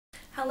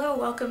Hello,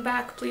 welcome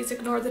back. Please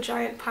ignore the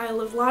giant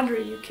pile of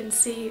laundry you can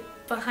see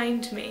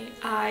behind me.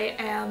 I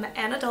am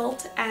an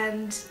adult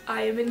and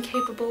I am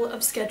incapable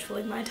of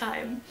scheduling my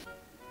time.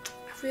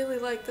 I really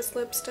like this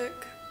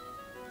lipstick.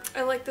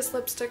 I like this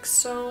lipstick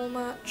so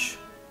much.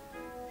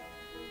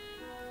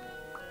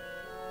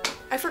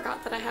 I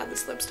forgot that I had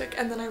this lipstick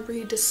and then I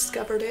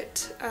rediscovered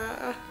it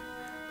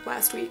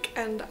last week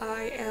and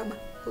I am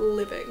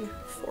living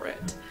for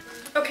it.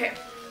 Okay,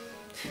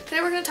 today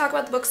we're going to talk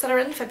about the books that are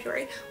in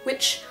February,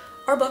 which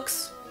are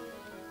books.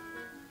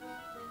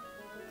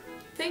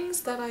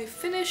 Things that I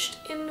finished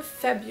in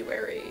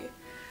February.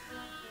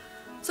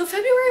 So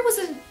February was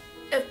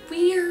a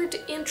weird,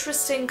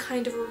 interesting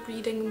kind of a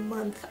reading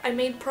month. I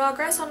made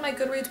progress on my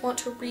Goodreads Want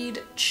to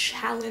Read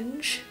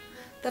challenge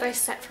that I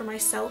set for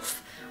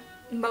myself,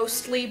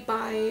 mostly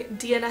by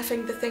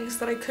DNFing the things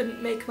that I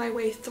couldn't make my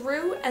way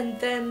through and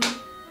then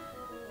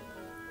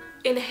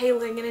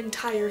inhaling an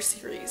entire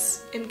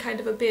series in kind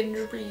of a binge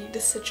read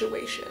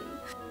situation.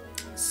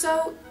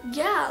 So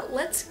yeah,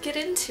 let's get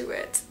into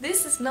it.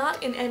 This is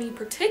not in any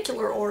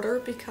particular order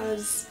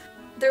because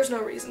there's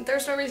no reason.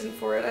 There's no reason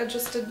for it. I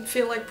just didn't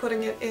feel like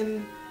putting it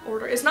in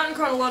order. It's not in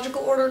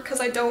chronological order because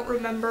I don't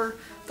remember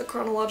the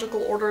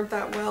chronological order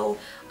that well.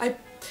 I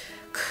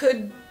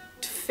could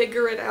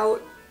figure it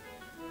out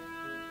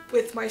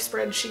with my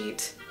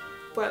spreadsheet,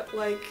 but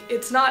like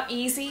it's not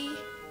easy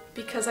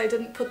because I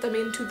didn't put them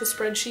into the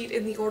spreadsheet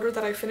in the order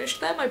that I finished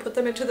them. I put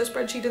them into the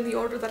spreadsheet in the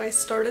order that I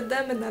started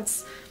them, and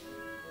that's,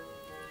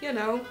 you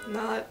know,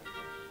 not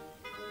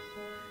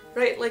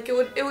right. Like it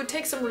would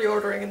take some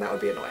reordering and that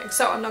would be annoying,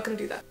 so I'm not gonna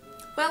do that.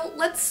 Well,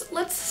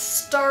 let's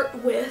start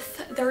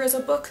with, there is a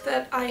book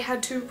that I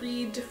had to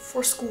read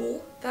for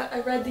school that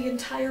I read the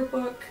entire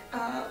book.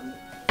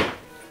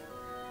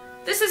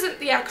 This isn't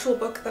the actual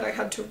book that I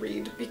had to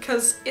read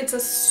because it's a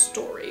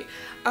story.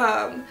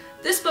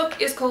 This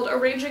book is called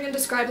Arranging and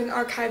Describing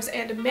Archives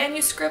and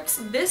Manuscripts.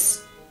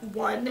 This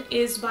one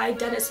is by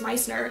Dennis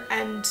Meissner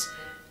and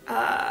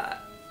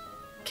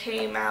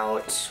came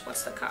out,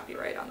 what's the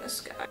copyright on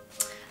this guy?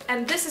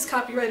 And this is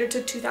copyrighted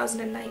to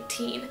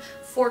 2019.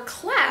 For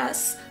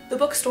class, the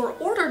bookstore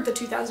ordered the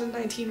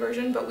 2019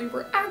 version, but we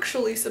were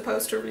actually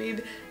supposed to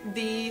read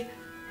the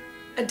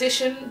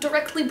edition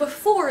directly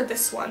before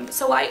this one,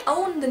 so I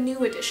own the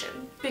new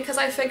edition because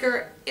I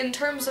figure in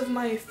terms of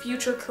my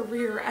future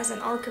career as an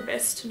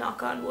archivist,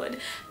 knock on wood,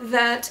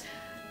 that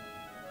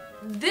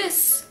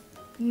this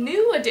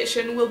new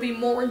edition will be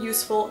more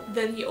useful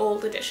than the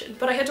old edition,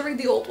 but I had to read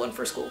the old one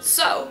for school.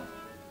 So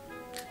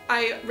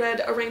I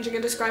read Arranging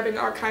and Describing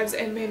Archives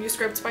and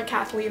Manuscripts by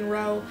Kathleen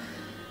Rowe,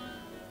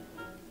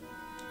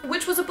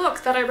 which was a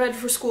book that I read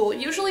for school.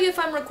 Usually if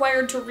I'm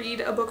required to read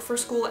a book for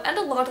school, and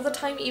a lot of the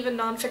time even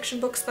nonfiction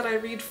books that I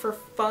read for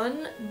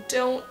fun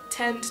don't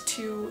tend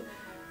to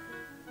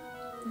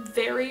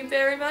vary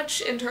very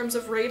much in terms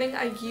of rating,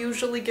 I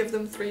usually give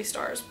them 3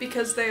 stars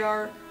because they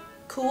are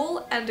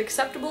cool and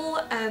acceptable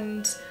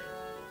and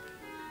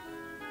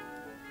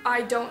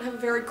I don't have a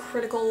very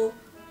critical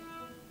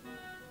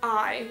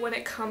eye when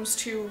it comes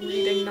to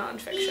reading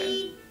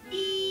nonfiction.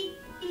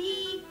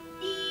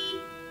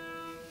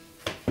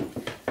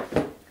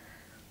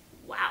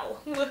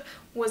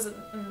 Was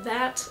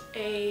that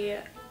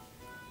a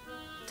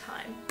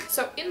time?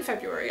 So in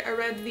February I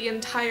read the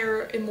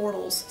entire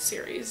Immortals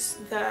series,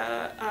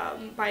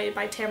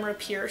 by Tamara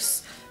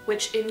Pierce,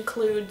 which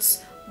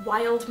includes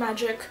Wild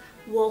Magic,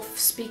 Wolf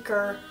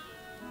Speaker,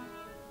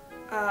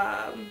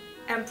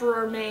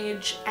 Emperor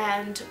Mage,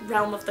 and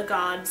Realm of the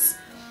Gods.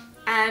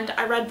 And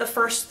I read the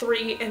first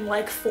 3 in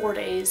like 4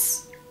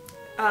 days.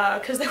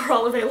 Because they were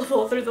all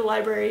available through the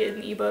library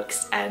in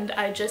ebooks, and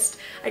I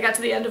got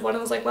to the end of one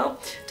and was like, well,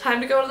 time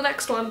to go to the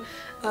next one.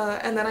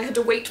 And then I had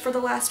to wait for the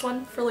last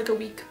one for like a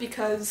week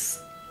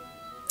because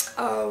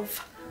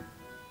of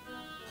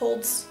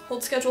hold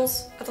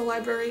schedules at the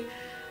library.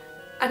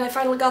 And I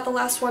finally got the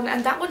last one,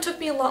 and that one took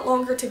me a lot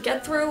longer to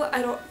get through.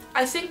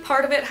 I think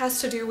part of it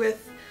has to do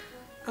with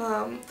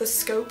the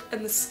scope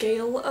and the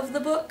scale of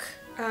the book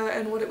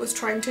and what it was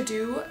trying to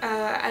do.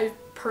 I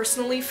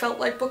personally felt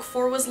like book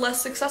 4 was less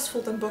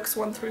successful than books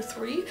 1 through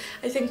 3.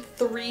 I think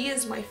 3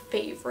 is my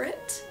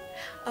favorite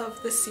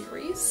of the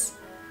series.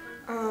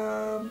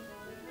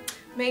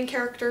 Main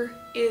character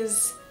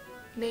is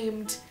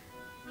named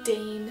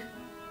Dane,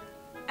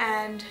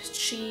 and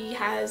she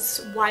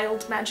has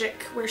wild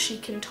magic where she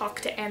can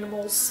talk to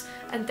animals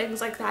and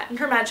things like that, and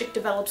her magic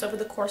develops over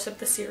the course of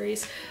the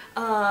series.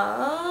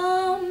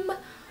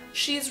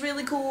 She's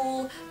really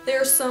cool.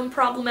 There's some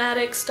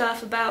problematic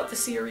stuff about the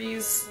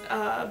series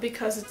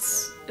because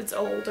it's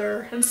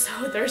older, and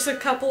so there's a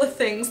couple of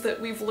things that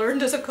we've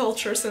learned as a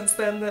culture since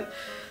then that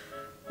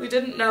we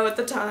didn't know at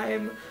the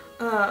time,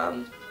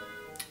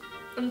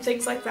 and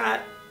things like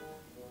that.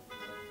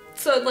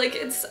 So like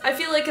I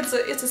feel like it's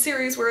a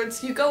series where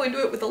you go into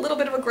it with a little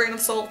bit of a grain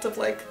of salt of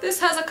like, this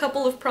has a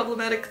couple of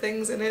problematic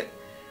things in it,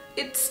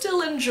 it's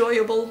still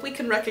enjoyable. We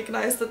can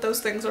recognize that those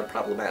things are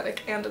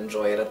problematic and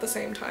enjoy it at the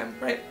same time,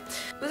 right?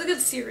 It was a good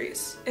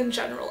series in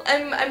general.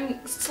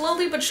 I'm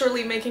slowly but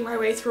surely making my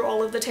way through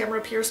all of the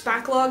Tamara Pierce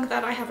backlog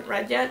that I haven't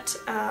read yet,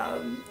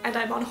 and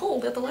I'm on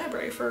hold at the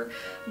library for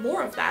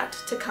more of that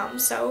to come,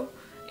 so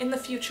in the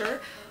future,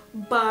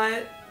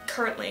 but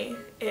currently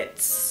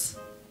that's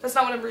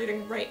not what I'm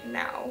reading right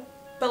now.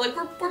 But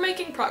like we're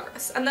making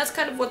progress, and that's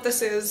kind of what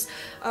this is.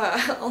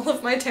 All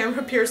of my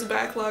Tamara Pierce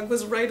backlog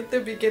was right at the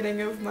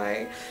beginning of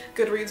my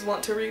Goodreads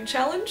Want to Read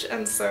challenge,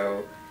 and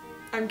so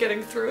I'm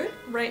getting through it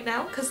right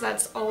now because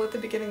that's all at the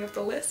beginning of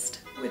the list,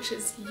 which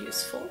is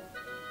useful.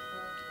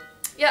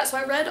 Yeah, so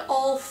I read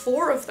all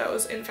 4 of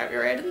those in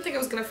February. I didn't think I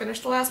was gonna finish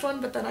the last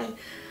one, but then I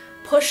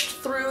pushed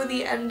through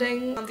the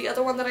ending of the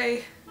other one that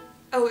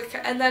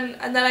okay, and then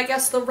I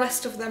guess the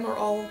rest of them are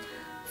all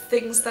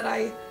things that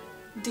I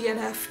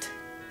DNF'd.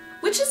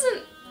 Which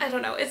isn't, I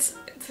don't know, it's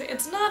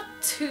not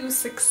too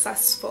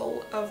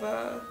successful of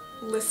a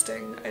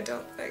listing, I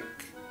don't think.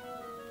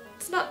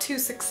 It's not too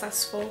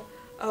successful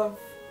to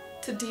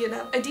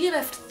DNF. I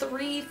DNF'd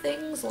 3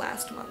 things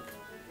last month.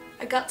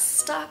 I got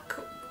stuck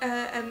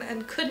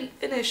and couldn't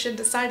finish and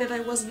decided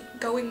I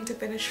wasn't going to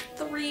finish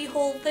 3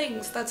 whole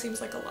things. That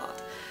seems like a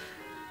lot.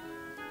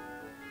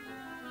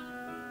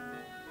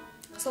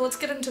 So let's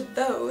get into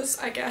those,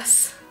 I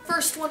guess.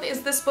 First one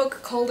is this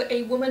book called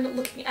A Woman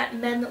Looking at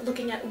Men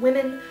Looking at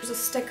Women. There's a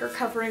sticker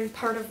covering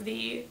part of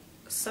the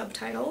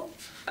subtitle.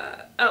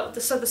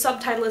 So the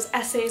subtitle is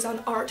Essays on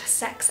Art,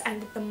 Sex,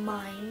 and the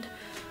Mind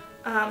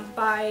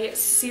by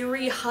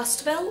Siri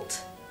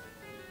Hustvedt?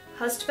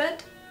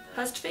 Hustvedt?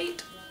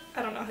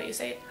 I don't know how you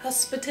say it.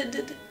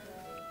 Hustvedt.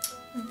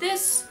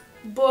 This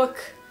book...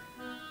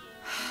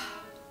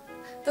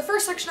 The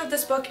first section of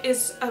this book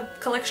is a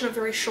collection of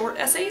very short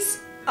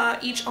essays,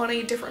 each on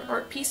a different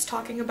art piece,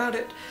 talking about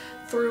it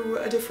through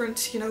a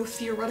different, you know,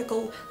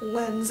 theoretical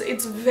lens.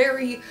 It's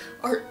very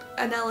art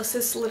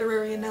analysis,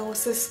 literary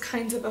analysis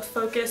kinds of a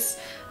focus,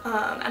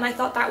 and I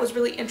thought that was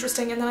really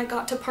interesting. And then I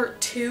got to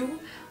part 2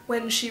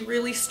 when she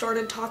really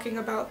started talking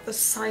about the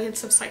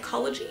science of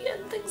psychology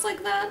and things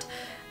like that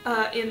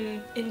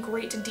in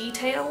great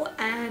detail,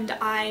 and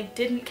I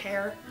didn't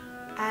care.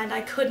 And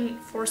I couldn't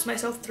force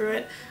myself through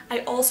it. I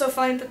also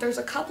find that there's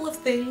a couple of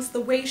things,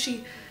 the way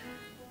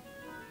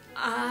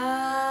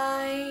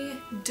I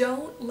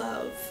don't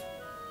love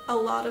a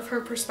lot of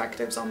her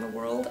perspectives on the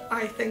world.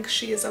 I think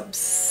she is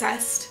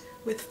obsessed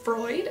with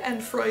Freud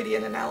and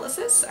Freudian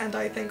analysis, and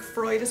I think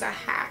Freud is a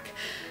hack.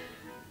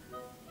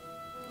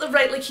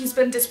 Right, like he's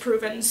been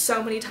disproven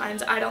so many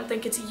times, I don't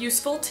think it's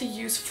useful to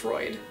use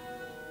Freud.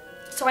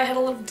 So I had a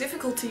little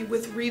difficulty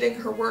with reading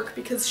her work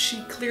because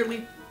she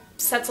clearly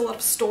sets a lot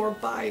of store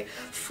by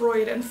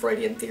Freud and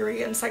Freudian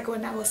theory and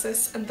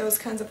psychoanalysis and those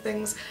kinds of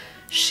things.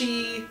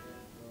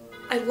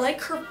 I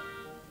like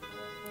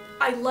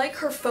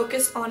her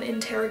focus on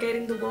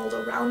interrogating the world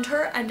around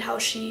her and how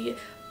she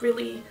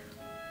really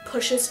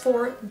pushes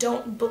for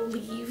don't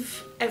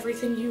believe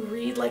everything you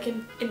read, like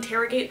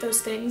interrogate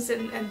those things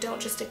and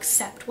don't just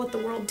accept what the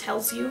world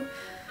tells you.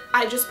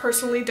 I just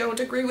personally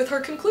don't agree with her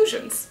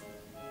conclusions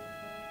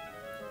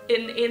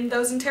in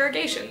those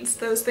interrogations.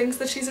 Those things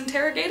that she's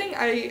interrogating,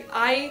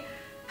 I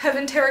have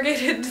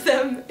interrogated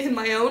them in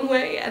my own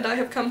way, and I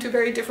have come to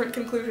very different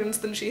conclusions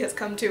than she has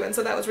come to, and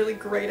so that was really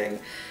grating.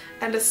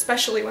 And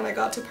especially when I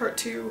got to part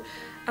 2,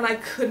 and I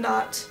could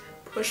not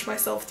push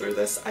myself through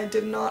this. I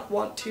did not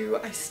want to,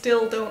 I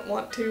still don't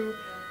want to.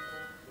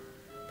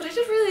 But I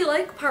did really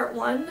like part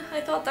 1.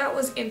 I thought that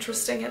was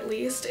interesting, at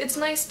least. It's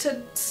nice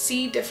to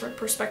see different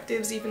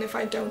perspectives even if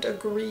I don't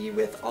agree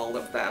with all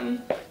of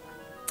them.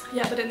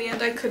 Yeah, but in the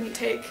end I couldn't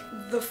take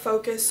the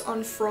focus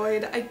on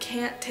Freud. I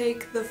can't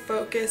take the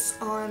focus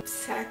on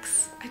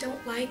sex. I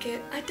don't like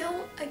it. I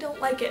don't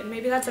like it, and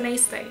maybe that's an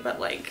ace thing, but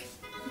like,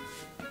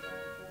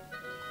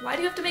 why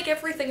do you have to make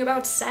everything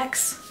about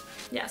sex?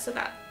 Yeah, so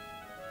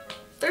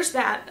there's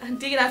that. I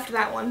DNF'd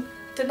that one.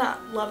 Did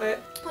not love it.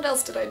 What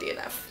else did I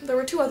DNF? There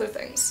were 2 other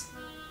things.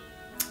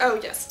 Oh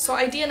yes, so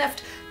I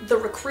DNF'd The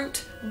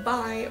Recruit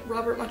by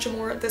Robert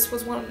Muchamore. This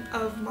was one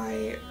of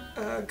my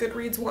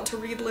Goodreads Want to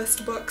Read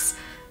list books.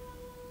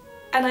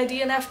 And I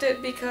DNF'd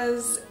it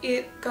because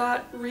it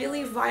got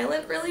really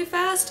violent really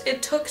fast.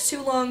 It took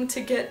too long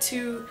to get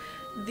to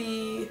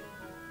the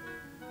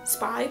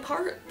spy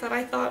part that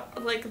I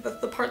thought, like,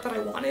 the part that I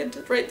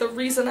wanted, right? The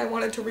reason I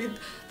wanted to read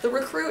The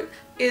Recruit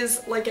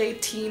is like a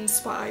teen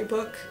spy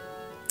book,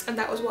 and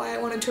that was why I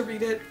wanted to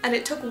read it. And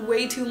it took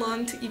way too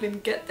long to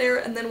even get there,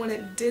 and then when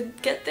it did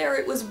get there,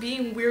 it was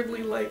being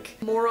weirdly, like,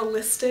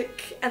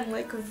 moralistic and,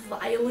 like,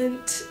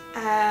 violent.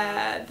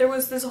 There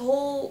was this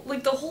whole,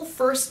 like, the whole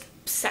first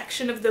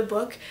section of the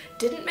book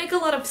didn't make a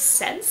lot of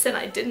sense, and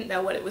I didn't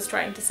know what it was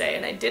trying to say,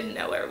 and I didn't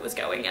know where it was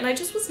going, and I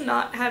just was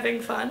not having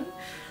fun.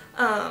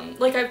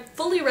 Like, I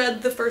fully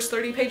read the first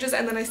 30 pages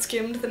and then I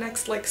skimmed the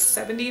next, like,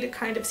 70 to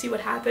kind of see what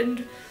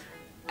happened,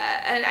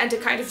 and to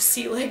kind of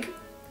see, like,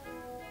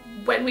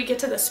 when we get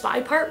to the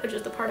spy part, which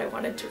is the part I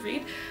wanted to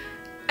read.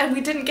 And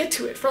we didn't get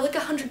to it for like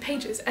 100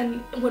 pages,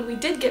 and when we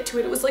did get to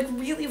it, it was like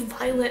really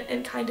violent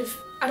and kind of,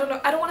 I don't know,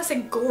 I don't want to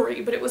say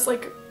gory, but it was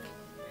like,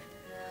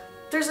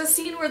 there's a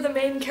scene where the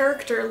main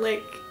character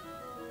like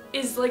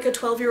is like a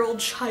 12-year-old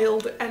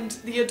child, and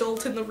the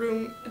adult in the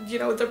room, you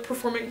know, they're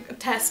performing a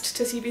test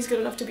to see if he's good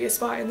enough to be a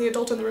spy, and the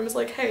adult in the room is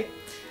like, hey,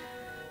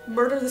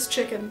 murder this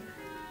chicken,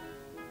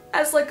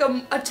 as like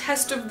a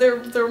test of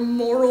their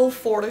moral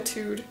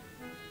fortitude.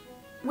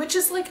 Which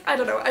is like, I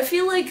don't know, I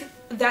feel like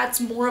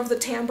that's more of the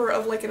timbre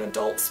of like an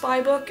adult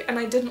spy book, and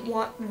I didn't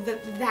want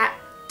that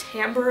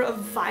timbre of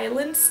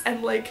violence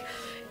and like,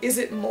 is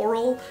it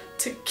moral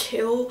to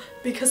kill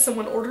because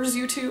someone orders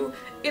you to,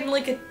 in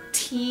like a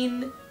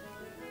teen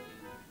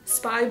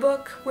spy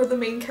book where the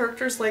main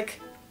character's like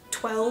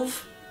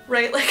 12,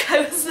 right? Like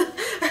and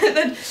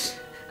then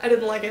I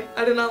didn't like it.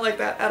 I did not like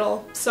that at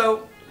all.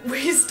 So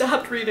we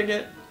stopped reading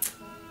it.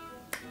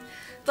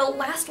 The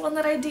last one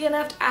that I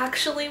DNF'd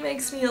actually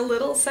makes me a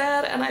little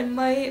sad, and I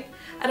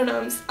don't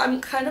know,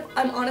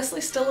 I'm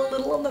honestly still a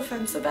little on the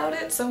fence about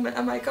it, so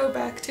I might go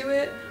back to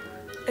it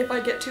if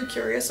I get too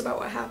curious about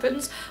what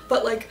happens.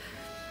 But like,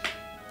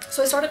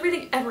 so I started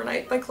reading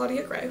Evernight by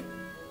Claudia Gray,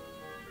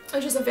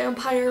 which is a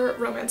vampire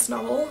romance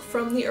novel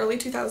from the early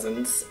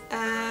 2000s,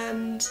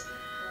 and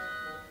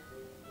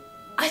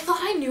I thought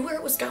I knew where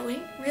it was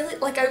going, really,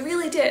 like I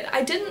really did.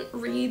 I didn't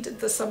read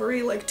the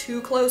summary like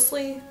too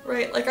closely,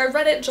 right? Like I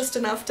read it just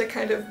enough to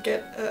kind of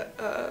get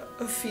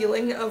a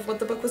feeling of what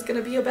the book was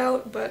gonna be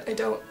about, but I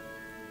don't,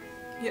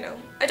 you know,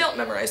 I don't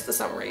memorize the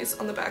summaries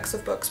on the backs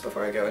of books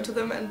before I go into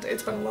them, and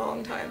it's been a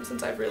long time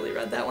since I've really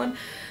read that one.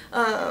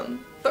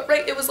 But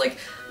right, it was like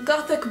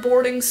gothic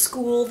boarding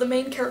school, the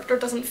main character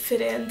doesn't fit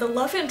in, the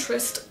love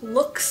interest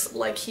looks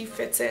like he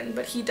fits in,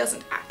 but he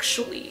doesn't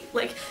actually,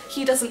 like,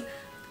 he doesn't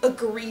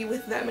agree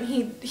with them, and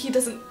he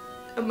doesn't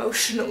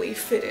emotionally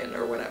fit in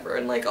or whatever,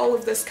 and like all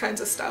of this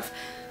kinds of stuff.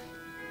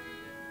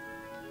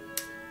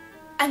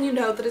 And you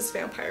know that it's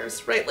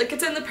vampires, right? Like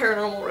it's in the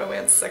paranormal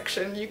romance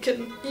section. You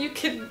can,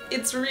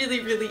 it's really,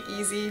 really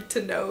easy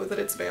to know that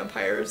it's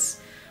vampires.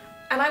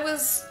 And I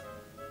was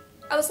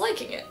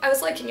liking it. I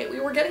was liking it. We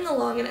were getting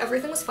along and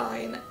everything was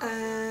fine,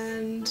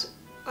 and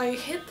I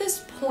hit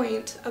this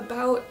point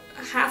about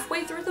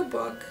halfway through the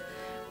book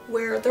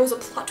where there was a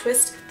plot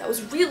twist that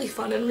was really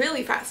fun and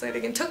really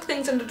fascinating and took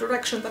things in a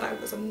direction that I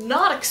was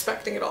not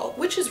expecting at all,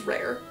 which is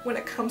rare when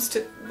it comes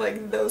to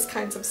like those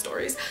kinds of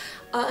stories.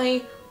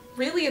 I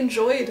really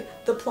enjoyed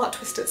the plot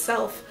twist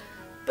itself,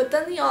 but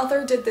then the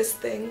author did this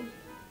thing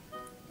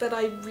that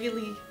I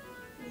really,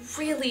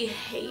 really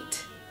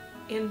hate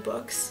in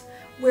books,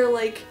 where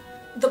like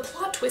the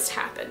plot twist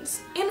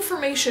happens,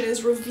 information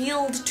is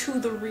revealed to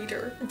the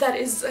reader that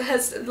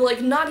has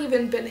like not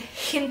even been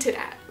hinted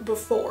at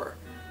before.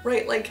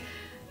 Right, like,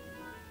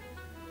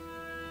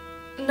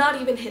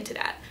 not even hinted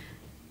at.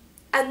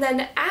 And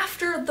then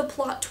after the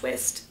plot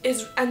twist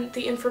and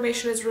the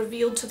information is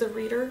revealed to the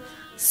reader,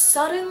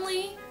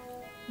 suddenly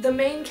the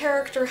main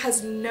character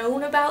has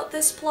known about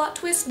this plot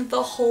twist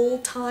the whole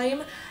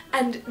time,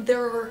 and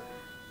there are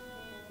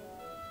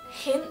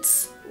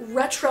hints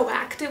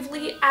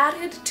retroactively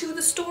added to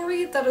the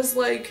story that is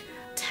like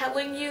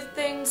telling you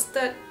things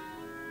that,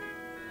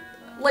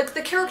 like,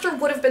 the character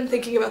would have been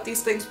thinking about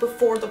these things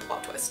before the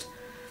plot twist.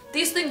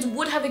 These things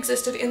would have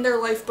existed in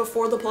their life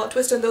before the plot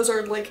twist, and those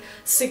are like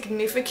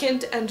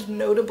significant and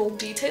notable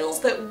details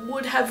that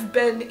would have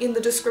been in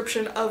the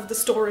description of the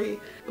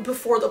story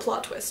before the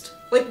plot twist.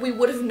 Like, we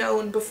would have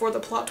known before the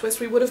plot twist,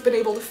 we would have been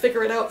able to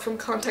figure it out from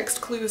context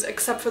clues,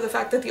 except for the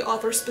fact that the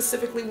author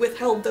specifically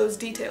withheld those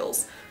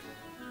details,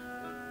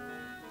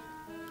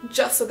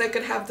 just so they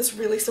could have this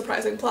really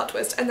surprising plot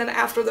twist, and then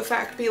after the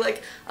fact be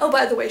like, oh,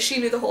 by the way, she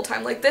knew the whole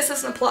time. Like, this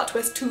isn't a plot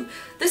twist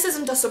this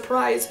isn't a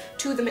surprise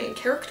to the main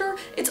character,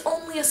 it's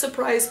only a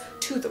surprise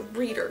to the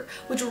reader,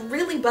 which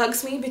really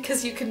bugs me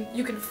because you can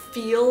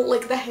feel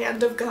like the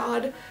hand of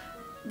God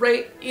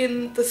right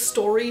in the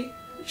story,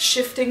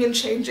 shifting and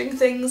changing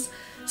things,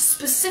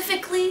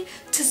 specifically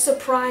to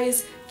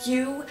surprise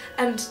you,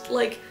 and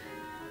like,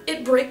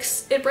 it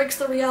breaks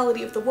the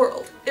reality of the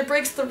world. It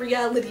breaks the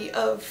reality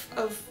of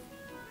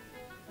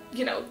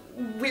you know,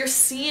 we're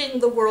seeing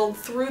the world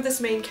through this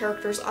main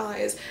character's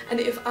eyes, and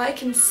if I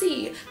can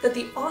see that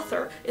the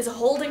author is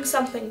holding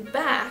something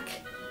back,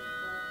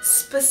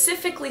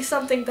 specifically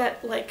something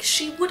that, like,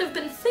 she would have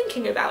been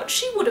thinking about,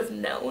 she would have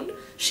known,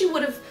 she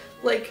would have,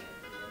 like,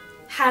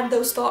 had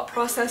those thought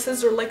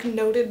processes or, like,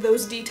 noted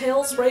those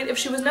details, right? If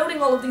she was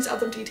noting all of these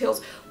other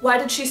details, why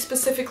did she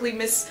specifically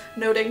miss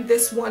noting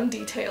this one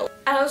detail?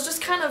 And I was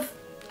just kind of,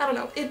 I don't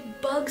know,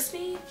 it bugs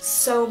me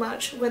so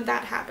much when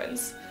that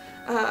happens.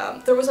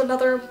 There was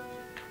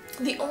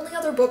the only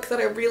other book that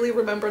I really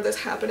remember this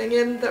happening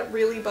in that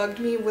really bugged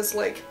me was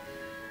like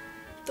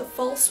The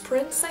False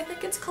Prince, I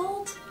think it's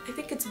called. I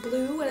think it's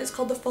blue and it's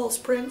called The False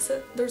Prince.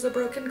 There's a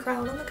broken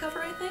crown on the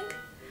cover, I think.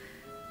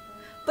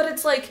 But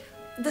it's like,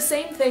 the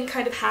same thing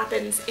kind of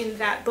happens in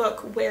that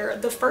book, where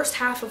the first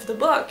half of the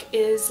book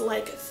is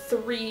like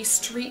 3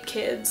 street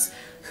kids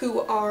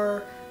who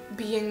are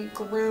being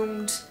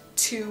groomed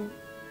to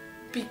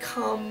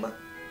become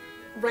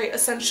right,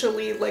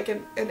 essentially like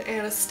an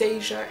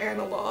Anastasia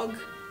analog.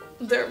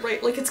 They're,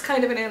 right, like it's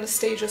kind of an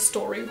Anastasia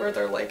story where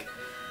they're like,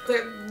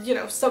 you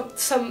know,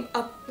 some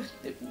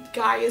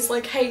guy is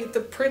like, hey, the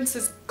prince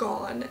is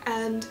gone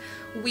and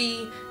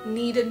we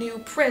need a new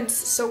prince,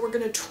 so we're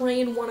gonna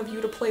train one of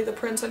you to play the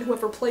prince, and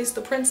whoever plays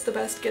the prince the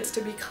best gets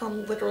to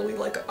become literally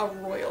like a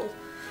royal,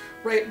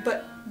 right?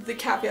 But the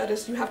caveat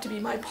is you have to be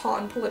my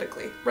pawn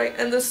politically, right?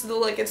 And this,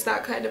 like, it's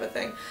that kind of a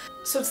thing.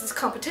 So it's this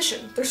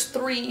competition. There's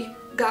 3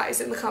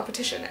 guys in the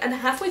competition, and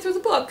halfway through the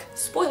book,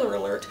 spoiler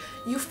alert,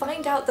 you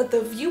find out that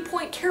the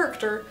viewpoint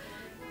character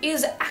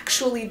is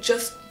actually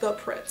just the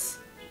prince.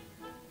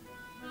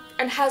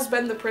 And has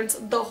been the prince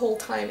the whole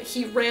time.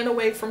 He ran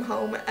away from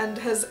home and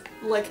has,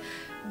 like,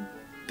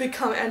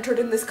 become entered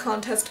in this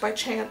contest by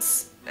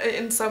chance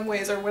in some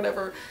ways or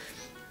whatever.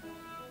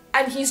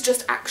 And he's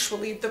just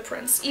actually the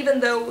prince, even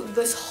though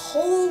this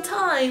whole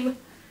time,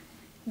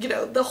 you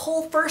know, the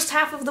whole first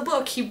half of the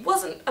book, he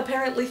wasn't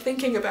apparently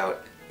thinking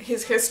about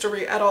his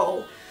history at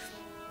all.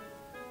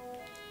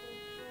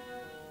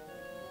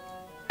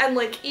 And,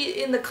 like,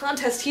 in the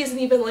contest, he isn't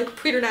even, like,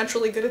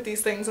 preternaturally good at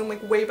these things and,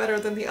 like, way better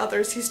than the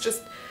others. He's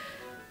just,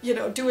 you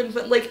know, doing,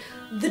 but, like,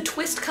 the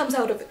twist comes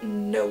out of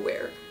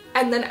nowhere.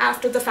 And then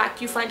after the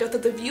fact, you find out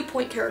that the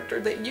viewpoint character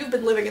that you've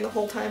been living in the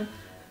whole time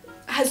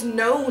has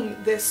known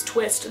this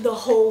twist the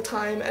whole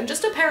time and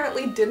just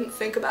apparently didn't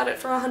think about it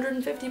for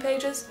 150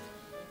 pages.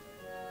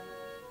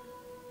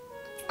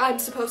 I'm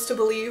supposed to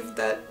believe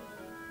that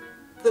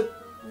the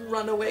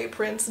runaway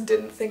prince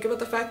didn't think about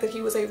the fact that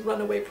he was a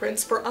runaway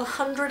prince for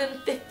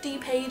 150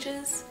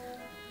 pages?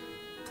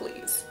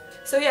 Please.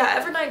 So yeah,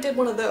 Evernight did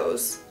one of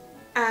those,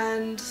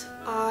 and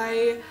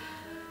I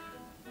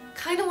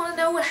kind of want to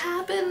know what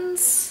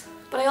happens,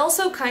 but I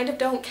also kind of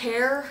don't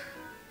care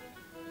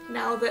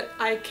now that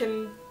I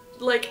can,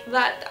 like,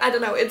 that, I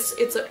don't know,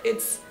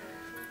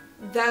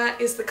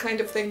 that is the kind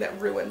of thing that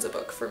ruins a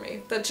book for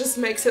me. That just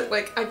makes it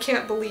like, I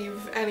can't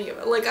believe any of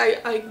it. Like,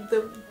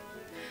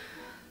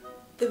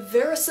 the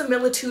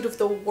verisimilitude of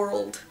the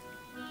world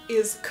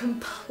is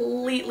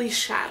completely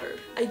shattered.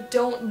 I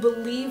don't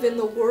believe in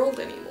the world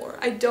anymore.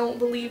 I don't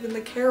believe in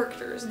the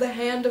characters. The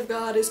hand of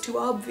God is too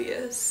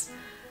obvious.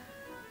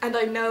 And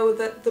I know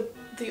that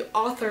the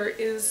author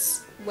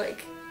is,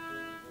 like,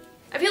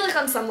 I feel like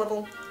on some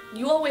level,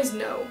 you always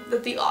know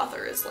that the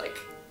author is, like,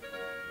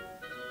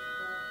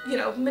 you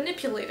know,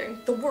 manipulating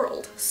the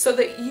world so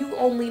that you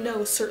only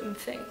know certain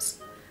things.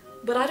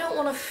 But I don't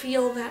want to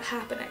feel that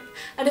happening.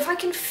 And if I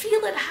can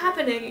feel it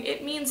happening,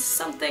 it means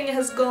something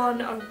has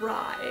gone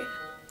awry.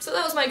 So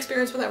that was my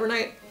experience with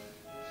Evernight.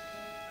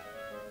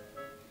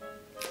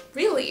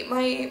 Really,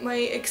 my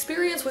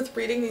experience with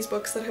reading these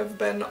books that have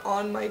been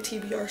on my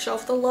TBR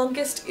shelf the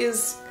longest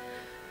is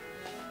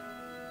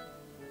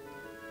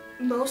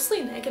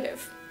mostly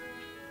negative.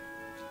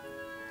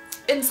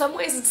 In some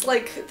ways it's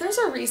like, there's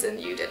a reason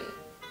you didn't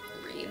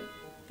read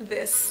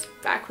this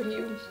back when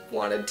you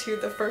wanted to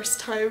the first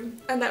time,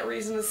 and that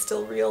reason is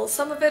still real.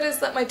 Some of it is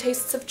that my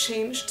tastes have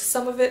changed,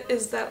 some of it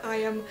is that I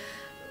am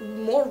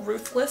more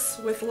ruthless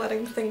with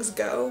letting things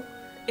go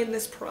in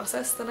this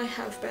process than I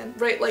have been.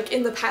 Right, like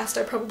in the past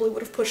I probably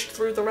would have pushed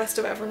through the rest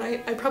of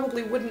Evernight. I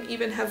probably wouldn't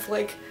even have,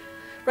 like,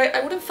 right,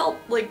 I would have felt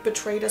like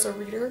betrayed as a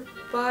reader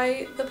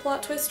by the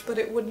plot twist, but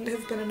it wouldn't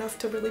have been enough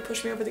to really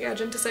push me over the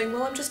edge into saying,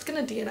 well, I'm just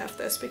gonna DNF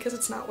this because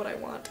it's not what I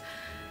want.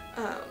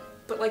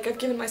 But like, I've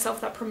given myself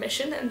that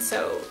permission, and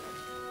so,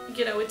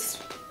 you know, it's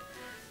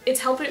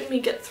helping me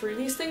get through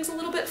these things a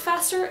little bit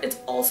faster. It's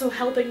also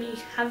helping me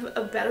have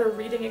a better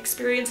reading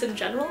experience in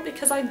general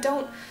because I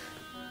don't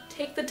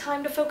take the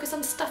time to focus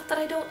on stuff that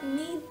I don't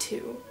need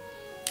to.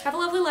 Have a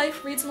lovely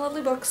life, read some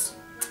lovely books.